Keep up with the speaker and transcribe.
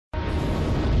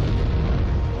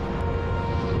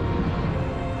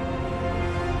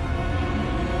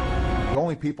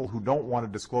only people who don't want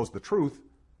to disclose the truth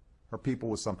are people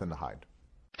with something to hide.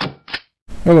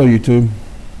 Hello YouTube.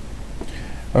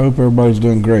 I hope everybody's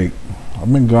doing great.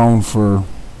 I've been gone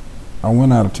I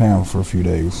went out of town for a few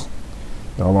days.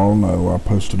 Y'all all know I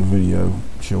posted a video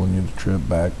showing you the trip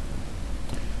back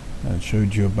and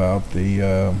showed you about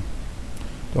the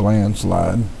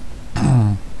landslide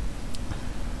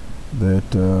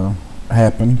that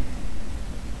happened.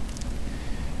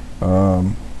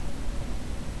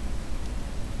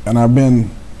 And I've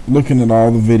been looking at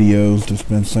all the videos that's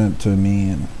been sent to me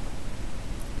and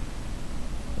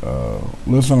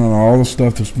listening to all the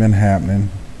stuff that's been happening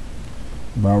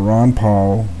about Ron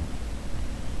Paul,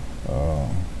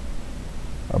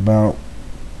 about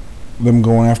them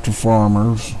going after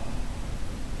farmers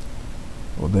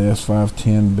with the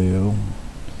S510 bill,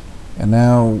 and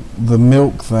now the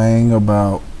milk thing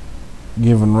about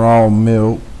giving raw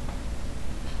milk,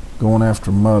 going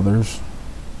after mothers.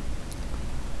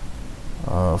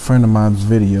 A friend of mine's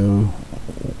video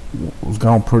was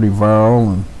gone pretty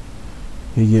viral, and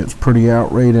he gets pretty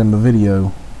outraged in the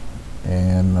video,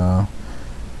 and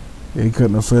he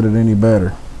couldn't have said it any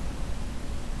better.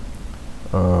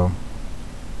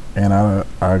 And I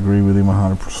agree with him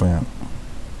 100%.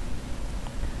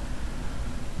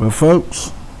 But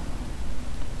folks,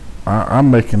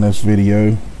 I'm making this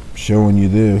video showing you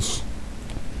this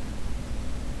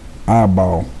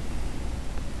eyeball.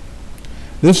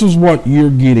 This is what you're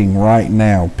getting right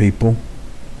now, people.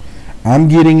 I'm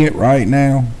getting it right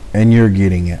now, and you're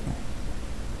getting it.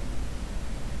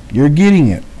 You're getting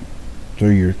it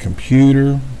through your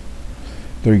computer,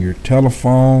 through your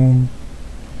telephone,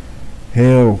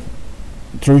 hell,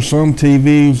 through some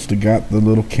TVs that got the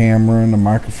little camera and the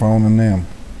microphone in them.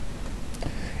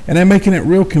 And they're making it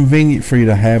real convenient for you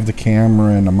to have the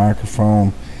camera and the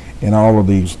microphone and all of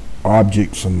these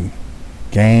objects and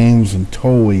games and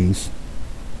toys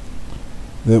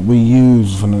that we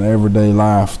use in an everyday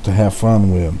life to have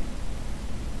fun with.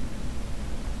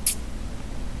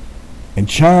 And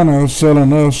China is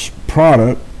selling us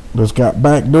product that's got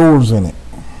back doors in it,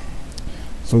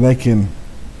 so they can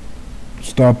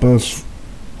stop us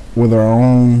with our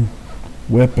own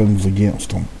weapons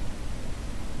against them.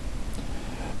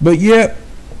 But yet,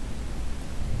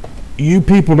 you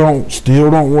people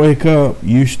still don't wake up.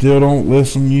 You still don't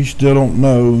listen. You still don't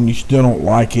know. And you still don't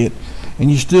like it. And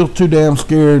you're still too damn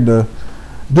scared to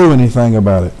do anything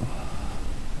about it.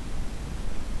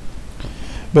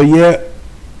 But yet,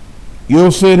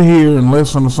 you'll sit here and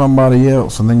listen to somebody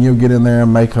else, and then you'll get in there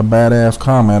and make a badass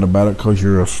comment about it because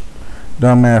you're a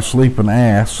dumbass sleeping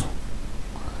ass.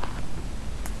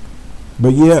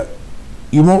 But yet,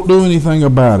 you won't do anything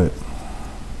about it.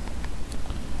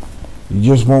 You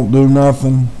just won't do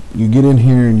nothing. You get in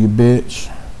here and you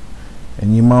bitch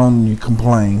and you moan and you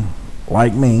complain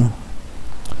like me,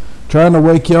 trying to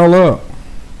wake y'all up.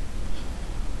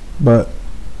 But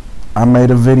I made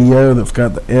a video that's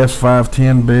got the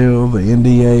S510 bill, the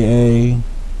NDAA,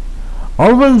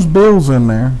 all of those bills in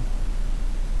there,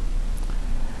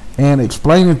 and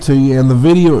explain it to you, and the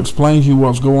video explains you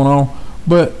what's going on.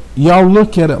 But y'all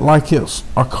look at it like it's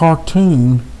a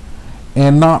cartoon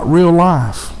and not real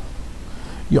life.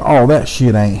 Oh, that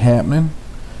shit ain't happening.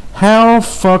 How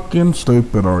fucking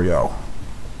stupid are y'all?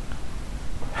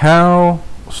 How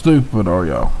stupid are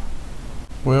y'all?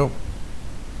 Well,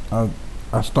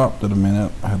 I stopped it a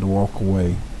minute. I had to walk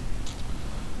away.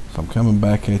 So I'm coming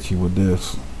back at you with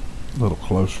this a little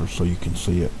closer so you can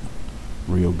see it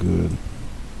real good.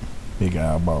 Big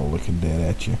eyeball looking dead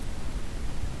at you.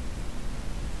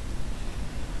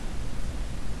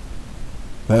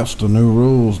 That's the new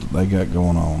rules that they got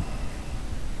going on.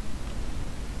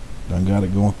 Done got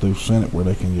it going through Senate where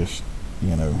they can just,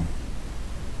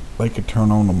 they could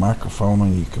turn on the microphone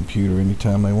on your computer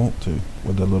anytime they want to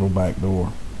with the little back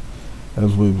door.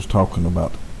 As we was talking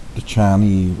about, the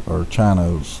Chinese or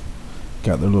Chinos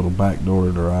got their little back door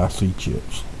to their IC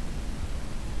chips.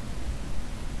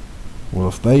 Well,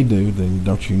 if they do, then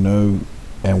don't you know,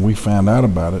 and we found out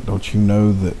about it, don't you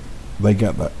know that they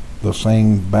got the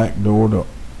same back door to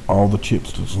all the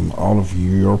chips and all of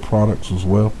your products as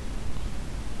well?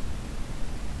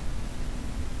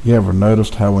 You ever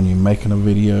noticed how when you're making a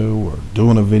video or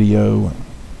doing a video,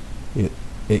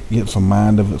 it gets a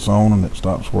mind of its own and it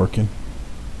stops working?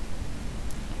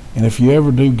 And if you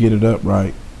ever do get it up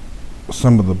right,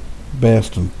 some of the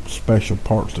best and special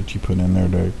parts that you put in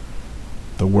there,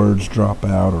 the words drop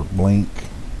out or blink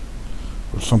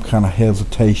or some kind of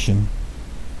hesitation.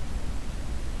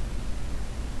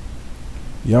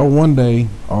 Y'all, one day,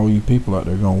 all you people out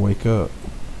there are going to wake up.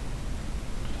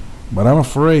 But I'm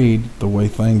afraid the way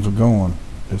things are going,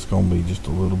 it's going to be just a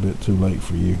little bit too late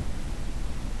for you.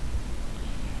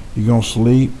 You're going to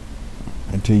sleep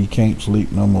until you can't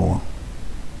sleep no more.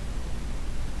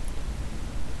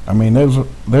 I mean,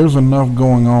 there's enough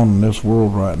going on in this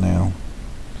world right now,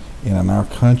 and in our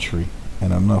country,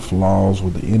 and enough laws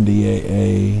with the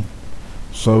NDAA,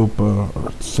 SOPA,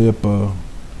 or SIPA,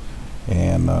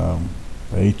 and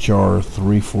HR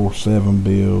 347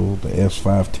 bill, the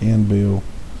S510 bill,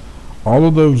 all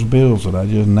of those bills that I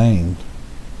just named,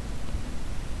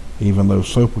 even though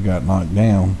SOPA got knocked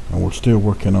down, and we're still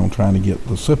working on trying to get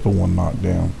the SIPA one knocked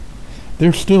down,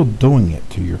 they're still doing it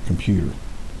to your computer.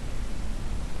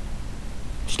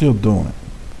 Still doing it.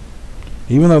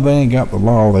 Even though they ain't got the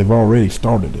law, they've already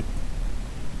started it.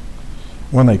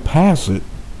 When they pass it,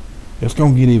 it's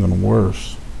going to get even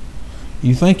worse.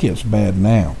 You think it's bad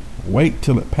now. Wait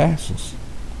till it passes,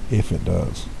 if it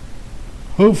does.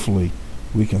 Hopefully,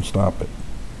 we can stop it.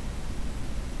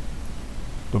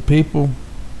 But people,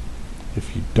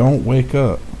 if you don't wake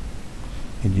up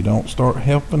and you don't start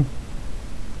helping,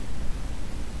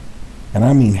 and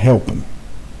I mean helping,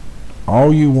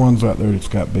 all you ones out there that's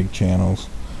got big channels,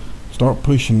 start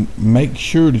pushing. Make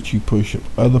sure that you push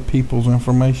other people's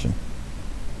information.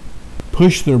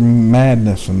 Push their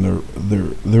madness, and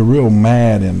they're real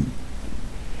mad, and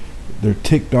they're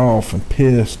ticked off and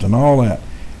pissed and all that.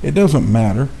 It doesn't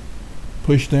matter.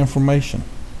 Push the information.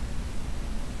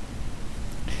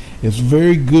 It's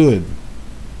very good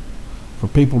for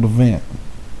people to vent,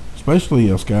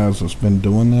 especially us guys that's been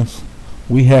doing this.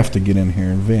 We have to get in here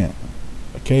and vent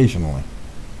occasionally.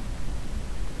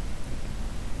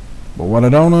 But what I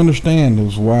don't understand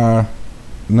is why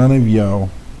none of y'all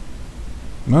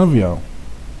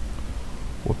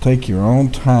will take your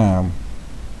own time,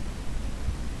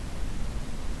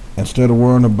 instead of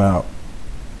worrying about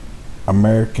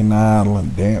American Idol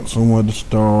and Dancing with the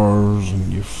Stars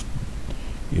and your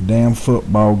damn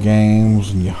football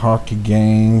games and your hockey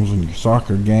games and your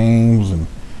soccer games and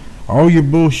all your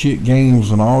bullshit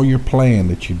games and all your playing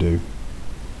that you do.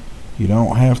 You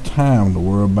don't have time to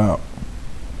worry about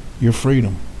your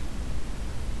freedom.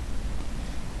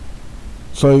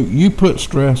 So you put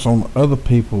stress on other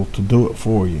people to do it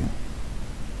for you,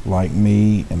 like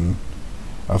me and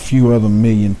a few other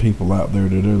million people out there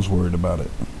that is worried about it.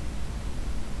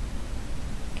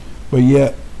 But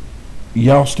yet,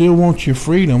 y'all still want your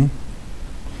freedom,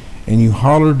 and you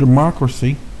holler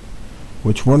democracy,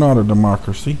 which we're not a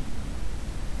democracy.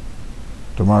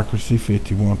 Democracy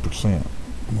 51%.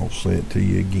 I'm going to say it to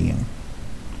you again.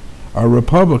 Our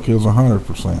republic is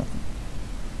 100%.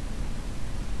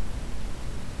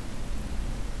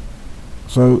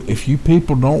 So if you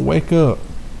people don't wake up,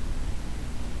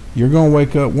 you're going to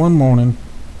wake up one morning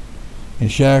in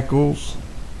shackles,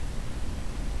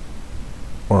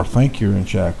 or think you're in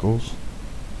shackles,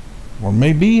 or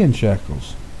maybe in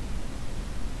shackles,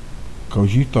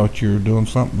 because you thought you were doing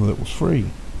something that was free,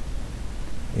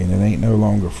 and it ain't no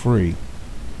longer free,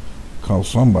 because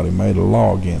somebody made a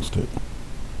law against it,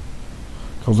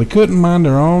 because they couldn't mind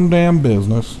their own damn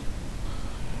business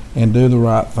and do the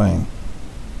right thing,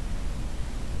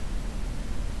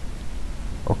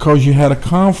 or because you had a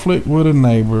conflict with a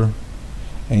neighbor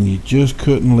and you just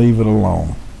couldn't leave it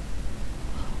alone,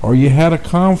 or you had a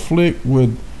conflict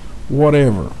with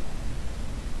whatever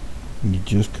and you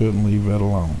just couldn't leave that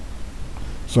alone.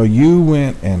 So you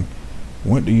went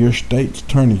to your state's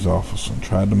attorney's office and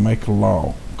tried to make a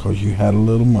law because you had a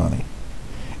little money,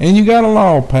 and you got a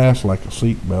law passed, like a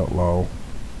seatbelt law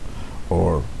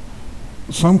or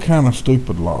some kind of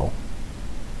stupid law.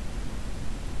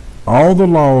 All the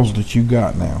laws that you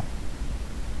got now,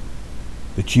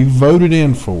 that you voted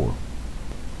in for,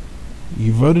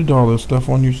 you voted all this stuff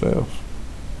on yourself.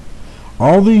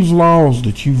 All these laws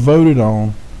that you voted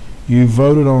on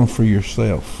for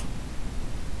yourself.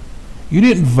 You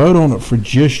didn't vote on it for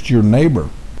just your neighbor.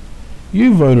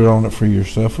 You voted on it for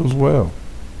yourself as well.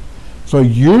 So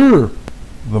you're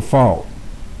the fault.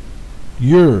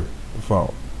 You're the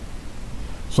fault.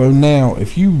 So now,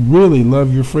 if you really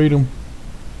love your freedom,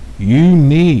 you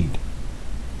need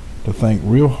to think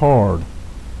real hard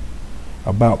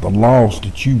about the laws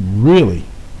that you really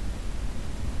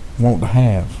want to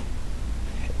have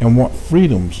and what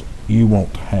freedoms you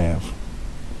want to have.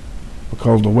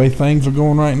 Because the way things are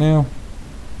going right now,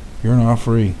 you're not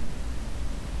free.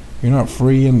 You're not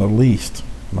free in the least.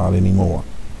 Not anymore.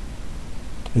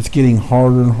 It's getting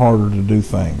harder and harder to do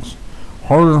things.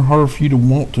 Harder and harder for you to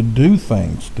want to do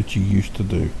things that you used to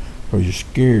do, because you're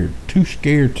scared, too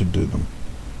scared to do them.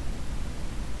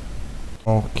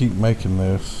 I'll keep making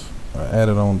this. I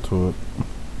added on to it,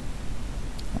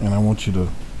 and I want you to,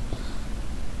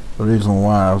 the reason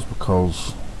why is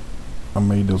because I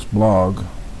made this blog,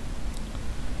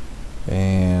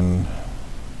 and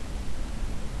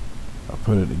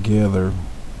put it together,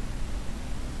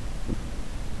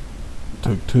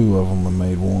 took two of them and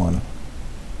made one.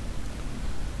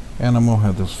 And I'm gonna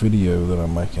have this video that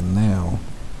I'm making now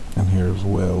in here as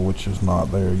well, which is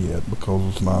not there yet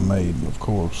because it's not made, of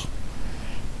course.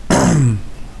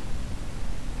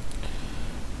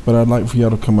 But I'd like for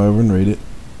y'all to come over and read it.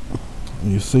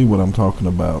 You see what I'm talking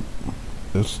about.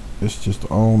 It's just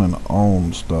on and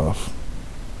on stuff.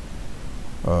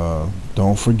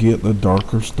 Don't forget the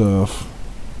darker stuff.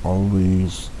 All of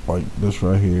these, like this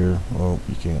right here. Oh,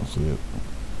 you can't see it.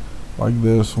 Like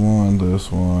this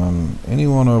one, any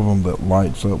one of them that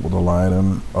lights up with a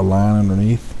line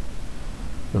underneath.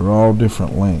 They're all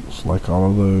different links. Like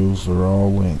all of those, they're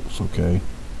all links. Okay.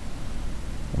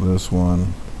 This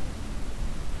one.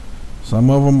 Some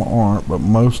of them aren't, but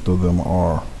most of them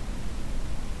are.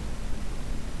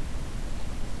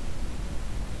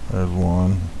 There's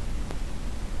one.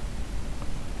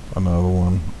 Another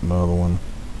one. Another one.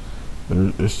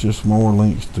 It's just more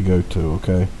links to go to,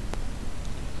 okay?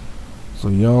 So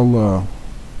y'all,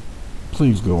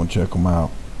 please go and check them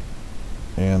out.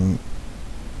 And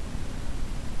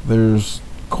there's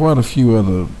quite a few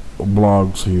other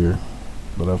blogs here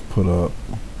that I've put up.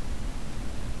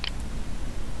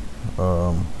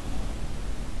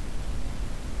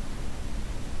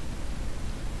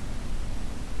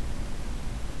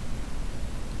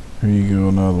 Here you go,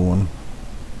 another one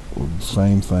with the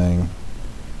same thing.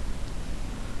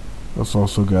 That's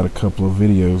also got a couple of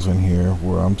videos in here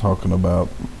where I'm talking about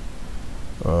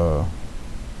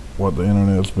what the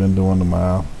internet's been doing to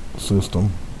my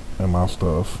system and my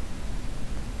stuff.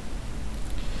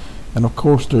 And of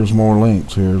course there's more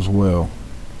links here as well.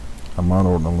 I might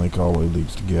order to link all of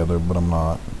these together, but I'm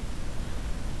not.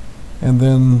 And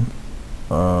then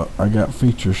I got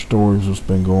feature stories that's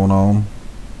been going on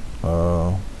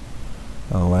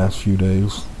in the last few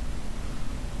days.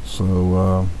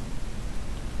 So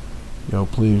y'all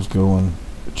please go and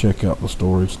check out the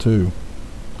stories too.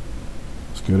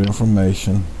 It's good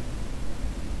information.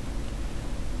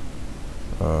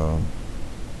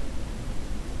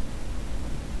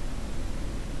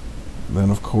 Then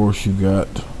of course you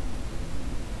got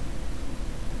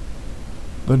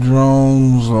the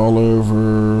drones all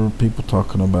over, people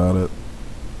talking about it.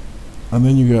 And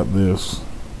then you got this.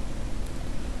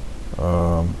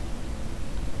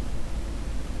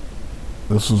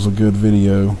 This is a good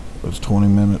video. It's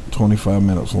 25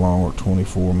 minutes long, or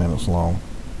 24 minutes long.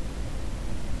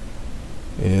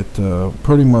 It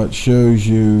pretty much shows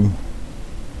you.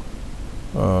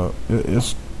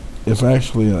 It's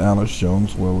actually an Alex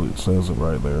Jones. Well, it says it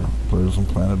right there.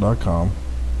 PlayersOnPlanet.com.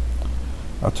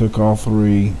 I took all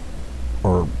three,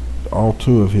 or all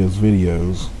two of his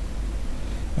videos,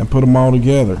 and put them all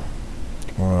together.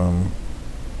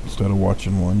 Instead of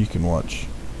watching one, you can watch.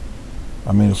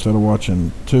 Instead of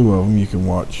watching two of them, you can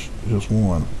watch just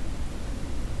one.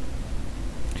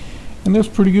 And that's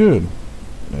pretty good.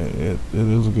 It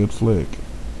is a good flick.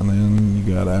 And then you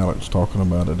got Alex talking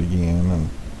about it again, and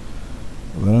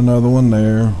then another one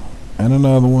there, and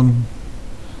another one,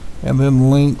 and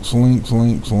then links, and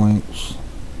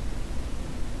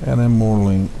then more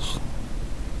links.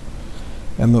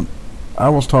 And I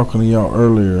was talking to y'all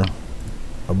earlier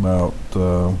about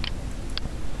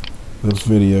this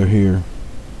video here,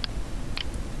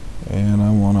 and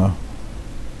I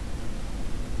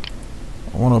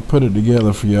wanna put it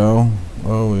together for y'all.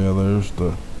 Oh yeah, there's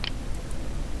the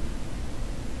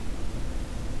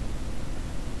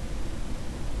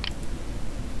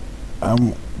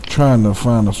I'm trying to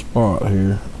find a spot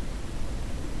here.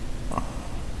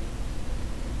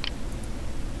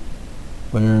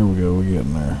 There we go, we're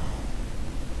getting there.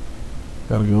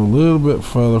 Gotta go a little bit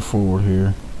further forward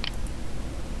here.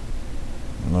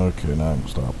 Okay, now I can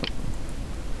stop it.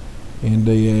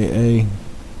 NDAA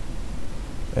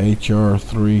HR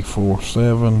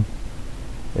 347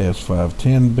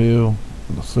 S510 bill,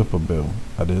 the SIPA bill.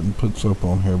 I didn't put SIPA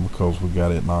on here because we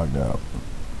got it knocked out.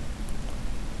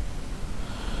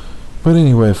 But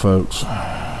anyway, folks,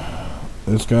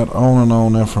 it's got on and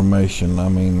on information.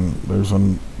 There's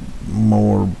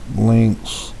more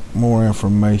links, more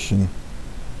information.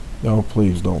 Y'all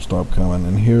please don't stop coming.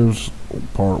 And here's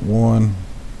part one,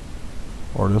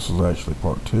 or this is actually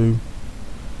part two,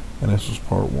 and this is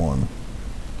part one.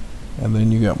 And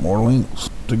then you got more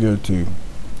links to go to.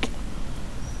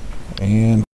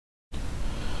 And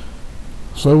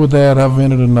so with that, I've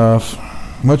vented enough.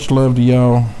 Much love to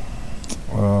y'all.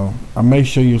 I may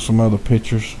show you some other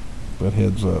pictures, but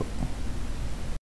heads up.